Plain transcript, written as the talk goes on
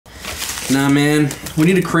Nah, man. We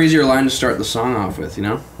need a crazier line to start the song off with, you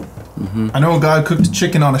know? I know a guy who cooked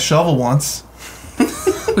chicken on a shovel once.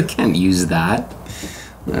 We can't use that.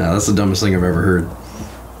 Yeah, that's the dumbest thing I've ever heard.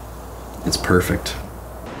 It's perfect.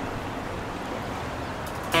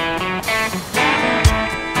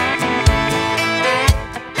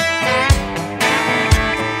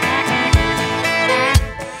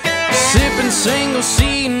 Sipping single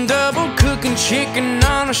seat and double, cooking chicken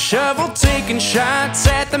on a shovel, taking shots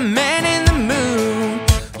at the man in the moon.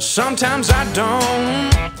 Sometimes I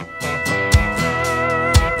don't,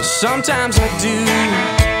 sometimes I do.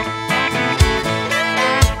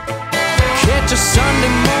 Catch a Sunday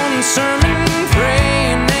morning sermon,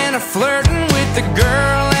 praying and a flirting with the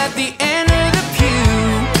girl at the end of the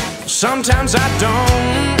pew. Sometimes I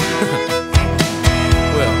don't,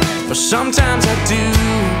 well, but sometimes I do.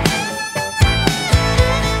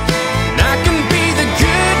 I can be the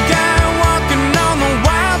good guy walking on the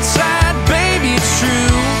wild side, baby, it's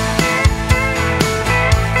true.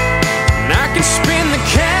 And I can spin the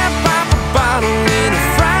cap off a bottle in a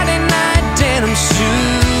Friday night denim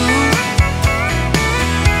suit.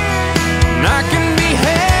 And I can be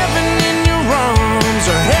heaven in your arms,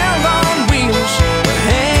 or hell on wheels, or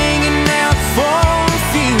hanging out for a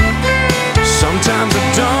few. Sometimes I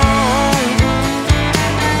don't,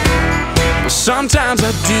 but sometimes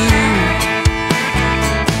I do.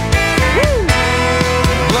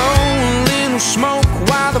 Smoke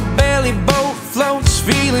while the belly boat floats,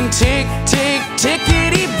 feeling tick, tick,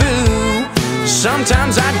 tickety boo.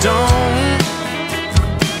 Sometimes I don't,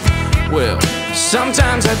 well,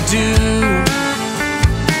 sometimes I do.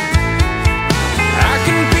 I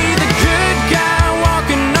can be the good guy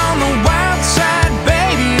walking on the wild side,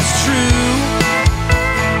 baby, it's true.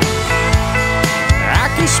 I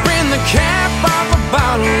can spin the cap off a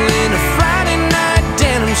bottle in a Friday night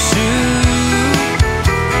denim suit.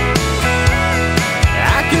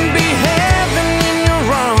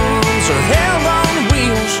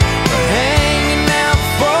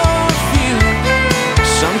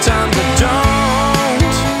 Sometimes I don't,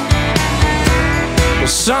 well,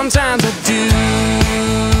 sometimes I do.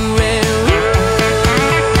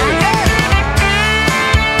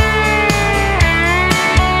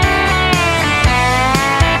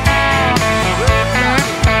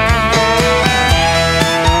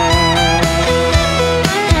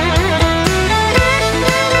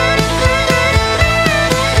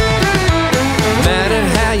 No matter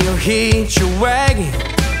how you hitch your wagon,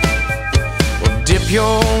 dip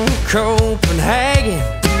your Copenhagen,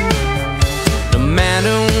 no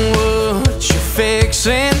matter what you're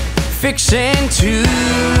fixing to.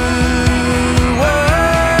 Whoa,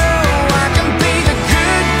 I can be the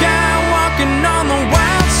good guy walking on the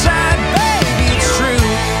wild side, baby, it's true.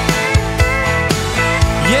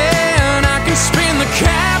 Yeah, and I can spin the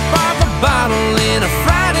cap off a bottle in a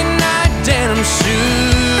Friday night denim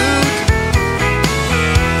suit.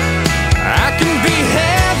 I can be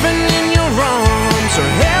heaven in your arms, or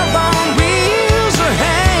hell on wheels, or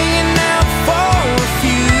hanging out for a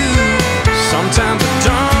few. Sometimes I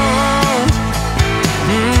don't,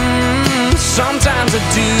 sometimes I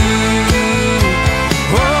do.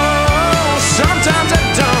 Oh, sometimes I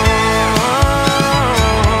don't,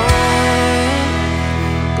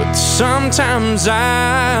 but sometimes I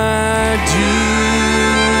do.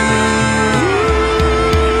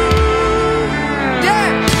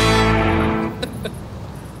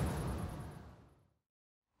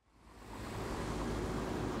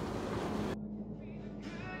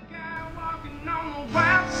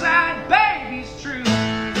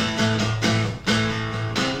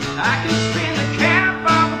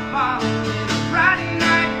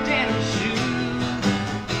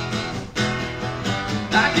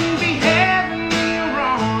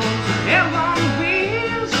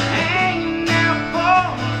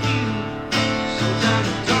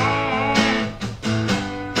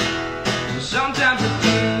 Sometimes I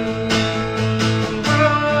do.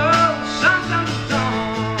 Oh, sometimes I don't.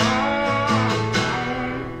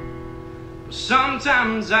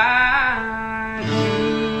 Sometimes I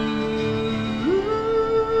do.